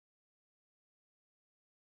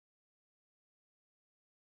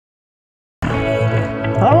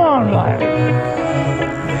Come on, baby.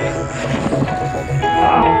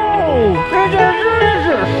 Oh,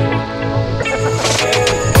 Jesus.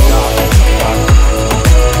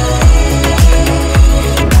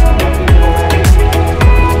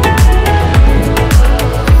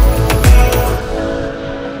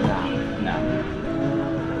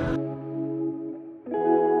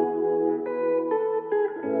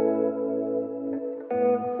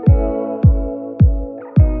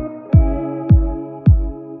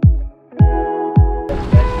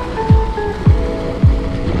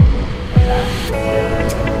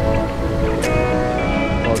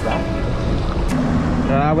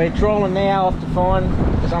 We're trolling now off to find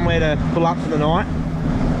somewhere to pull up for the night.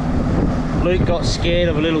 Luke got scared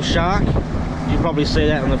of a little shark. You probably see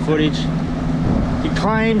that in the footage. He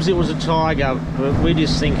claims it was a tiger, but we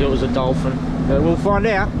just think it was a dolphin. But we'll find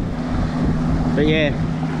out. But yeah,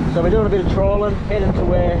 so we're doing a bit of trolling, heading to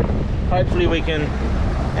where hopefully we can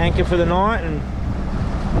anchor for the night and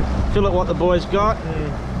fill at what the boys got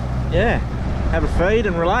and yeah, have a feed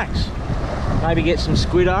and relax. Maybe get some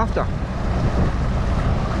squid after.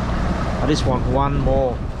 I just want one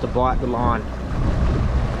more to bite the line.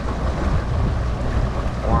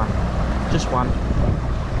 One. Just one.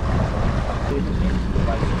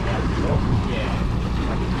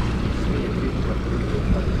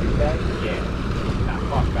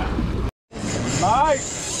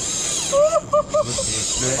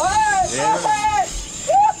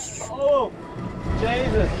 Oh,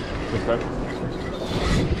 Jesus.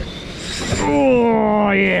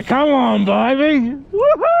 Oh, yeah, come on, baby.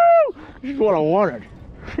 Woohoo! This is what I wanted.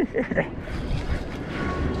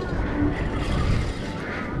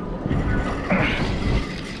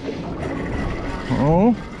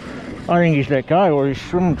 Oh, I think he's let go, or he's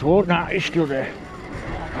swimming towards. No, he's still there.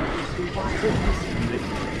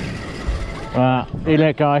 He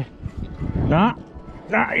let go. No,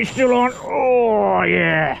 he's still on. Oh,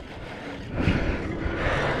 yeah.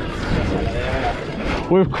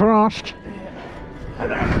 We've crossed.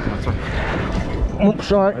 Oops,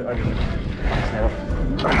 sorry.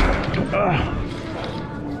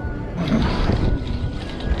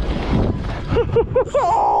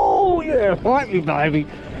 Oh yeah, fight me, baby.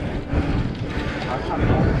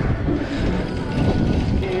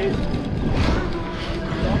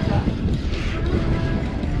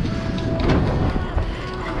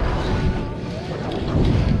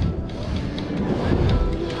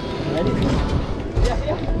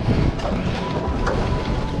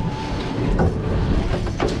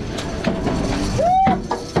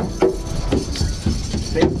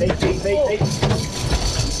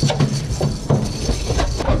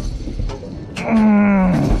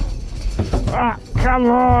 Come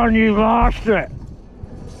on, you lost it.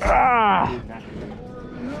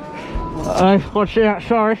 Watch out,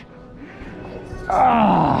 sorry.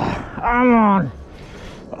 Come on.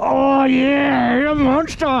 Oh yeah, you're a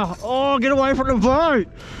monster. Oh, get away from the boat.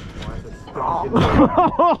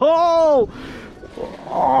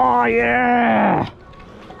 Oh yeah.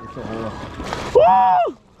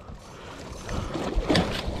 Woo!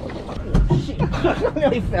 I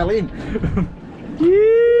nearly fell in.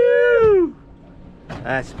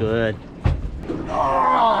 That's good.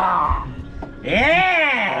 Oh,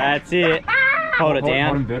 yeah! That's it. Hold it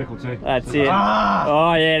down. Hold vertical too. That's it.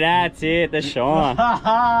 Oh yeah, that's it. The shine.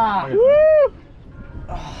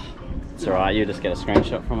 It's alright, you just get a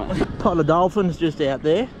screenshot from it. Pot of dolphins just out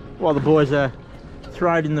there while the boys are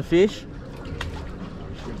throwing the fish.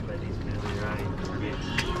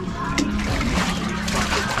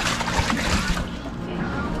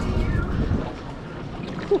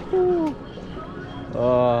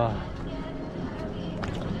 Oh.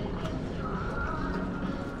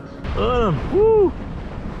 Woo.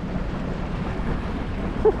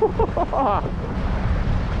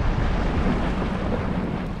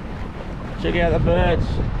 Check out the birds.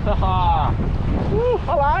 Woo,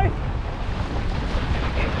 hello.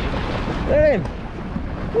 There him.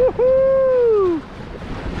 Woohoo!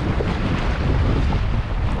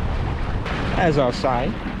 As I was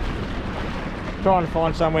saying, trying to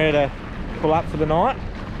find somewhere to pull up for the night,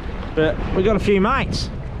 but we got a few mates.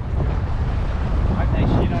 Hope they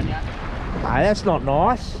shit on you. Hey, that's not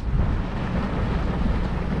nice.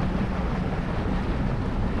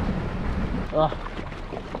 Oh,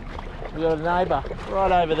 we got a neighbour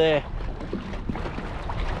right over there.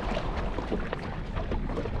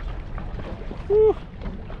 Woo.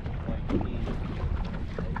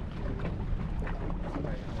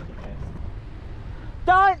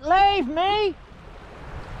 Don't leave me!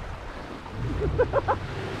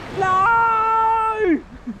 No!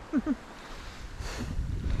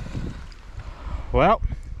 Well,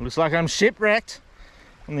 looks like I'm shipwrecked.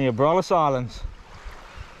 on the Abrolhos Islands.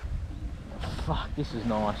 Fuck, this is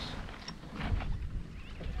nice.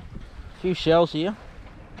 A few shells here.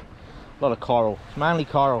 A lot of coral. It's mainly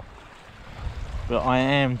coral. But I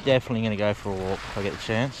am definitely going to go for a walk if I get the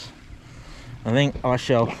chance. I think I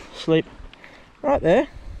shall sleep right there.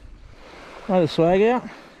 Lay the swag out.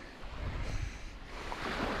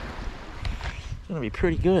 It's going to be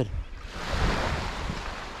pretty good.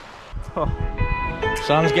 Oh,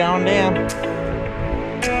 sun's going down.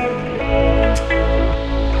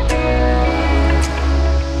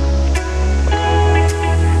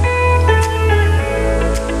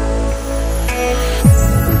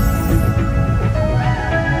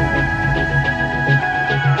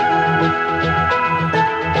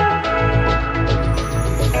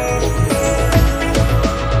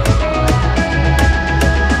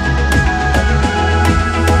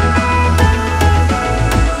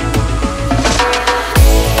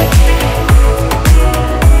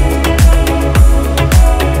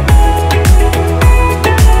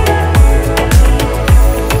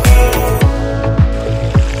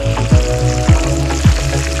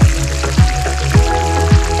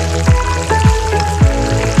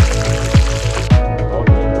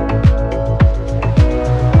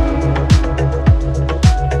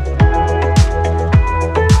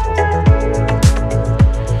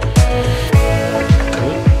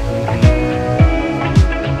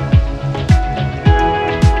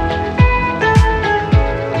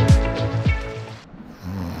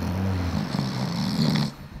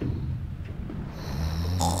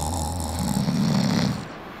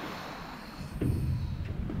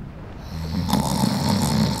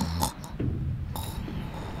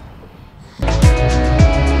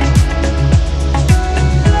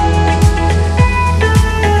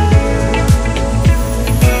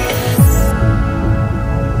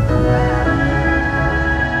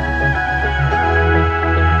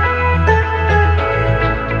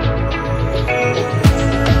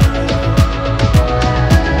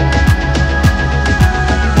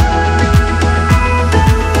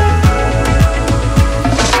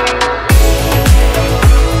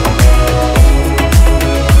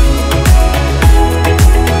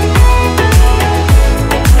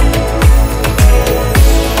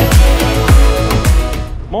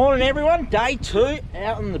 Day 2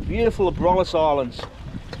 out on the beautiful Abrolhos Islands.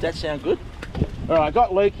 Does that sound good? Alright, I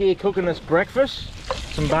got Luke here cooking us breakfast.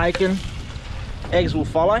 Some bacon. Eggs will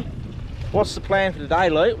follow. What's the plan for today,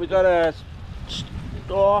 Luke? We got a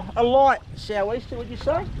light sou'easter, would you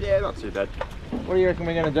say? Yeah, not too bad. What do you reckon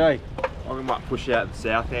we're going to do? I might push out the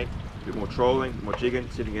south end. A bit more trolling, more jigging,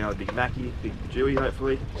 sitting out a big mackie, big jewie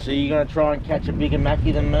hopefully. So you're going to try and catch a bigger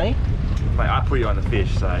mackie than me? Mate, I put you on the fish,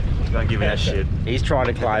 so don't give me that shit. He's trying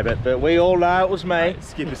to claim it, but we all know it was me. Mate,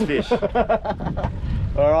 skip his fish.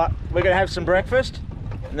 Alright, we're going to have some breakfast,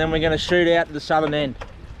 and then we're going to shoot out to the southern end.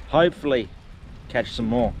 Hopefully, catch some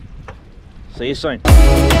more. See you soon.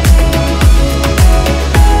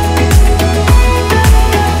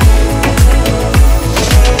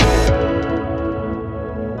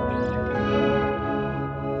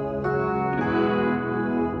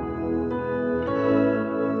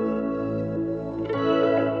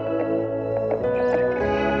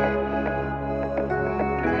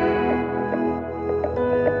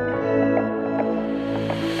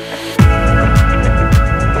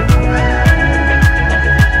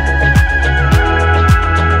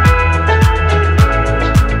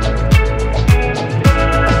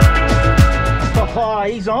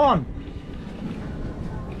 He's on.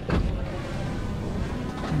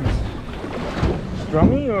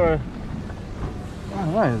 Strongy or? I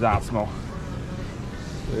don't know, does that smell?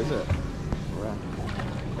 What is it?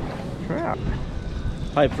 Trout.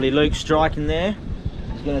 Hopefully Luke's striking there.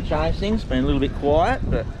 He's going to change things. Been a little bit quiet,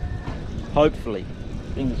 but hopefully,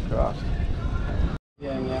 fingers crossed.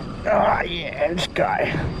 Oh yeah, let's go.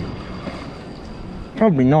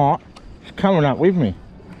 Probably not. It's coming up with me.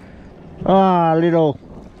 Ah, little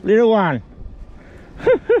one.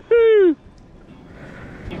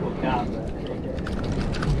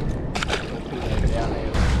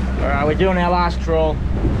 Alright, we're doing our last trawl.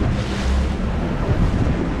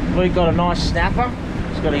 We've got a nice snapper.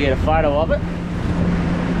 Just got to get a photo of it.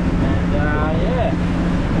 And yeah,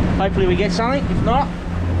 hopefully we get something. If not,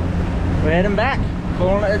 we're heading back.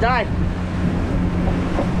 Calling it a day.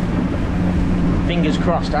 Fingers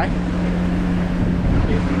crossed, eh?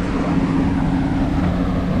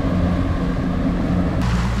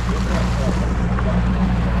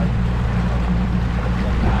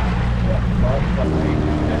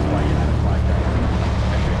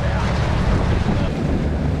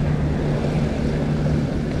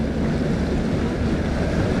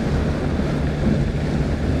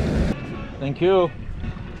 Sounding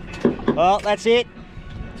cool. Well, that's it.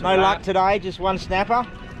 No luck today, just one snapper.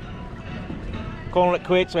 Calling it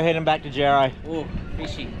quits, we're heading back to Gero. Oh,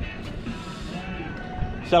 fishy.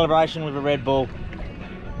 Celebration with a Red Bull.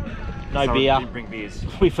 No Someone beer. didn't bring beers.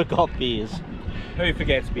 We forgot beers. Who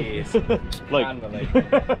forgets beers? Luke.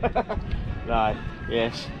 Unbelievable. No,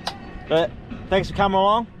 yes. But thanks for coming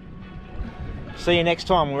along. See you next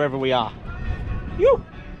time wherever we are. You.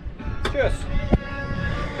 Cheers.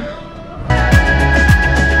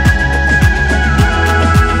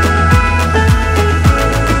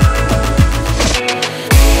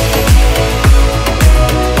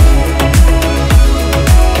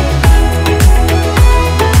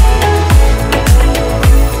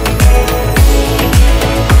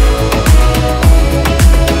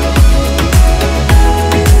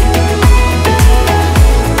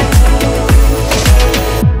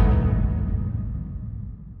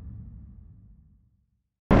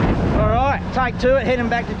 Take two it, heading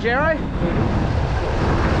back to Gero.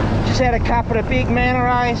 Just had a couple of big manta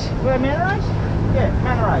rays. Were they manta rays? Yeah,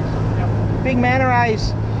 manta rays. Yep. Big manta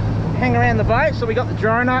rays hang around the boat, so we got the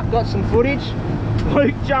drone up, got some footage.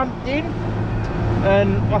 Luke jumped in,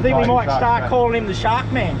 and I think we might start calling him the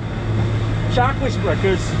Shark Man. Shark Whisperer,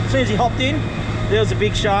 because as soon as he hopped in, there was a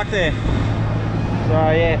big shark there.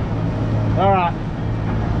 So yeah. Alright.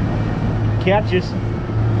 Couches.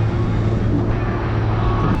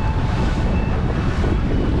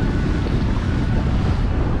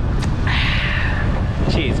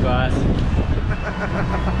 Cheers, guys.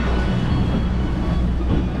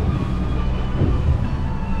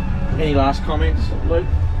 Any last comments, Luke,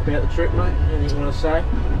 about the trip, mate? Anything you want to say?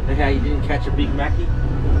 And how you didn't catch a big mackie?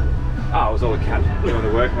 Oh, it was all the cat doing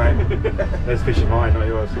the work, mate. Those fish are mine, not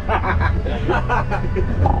yours.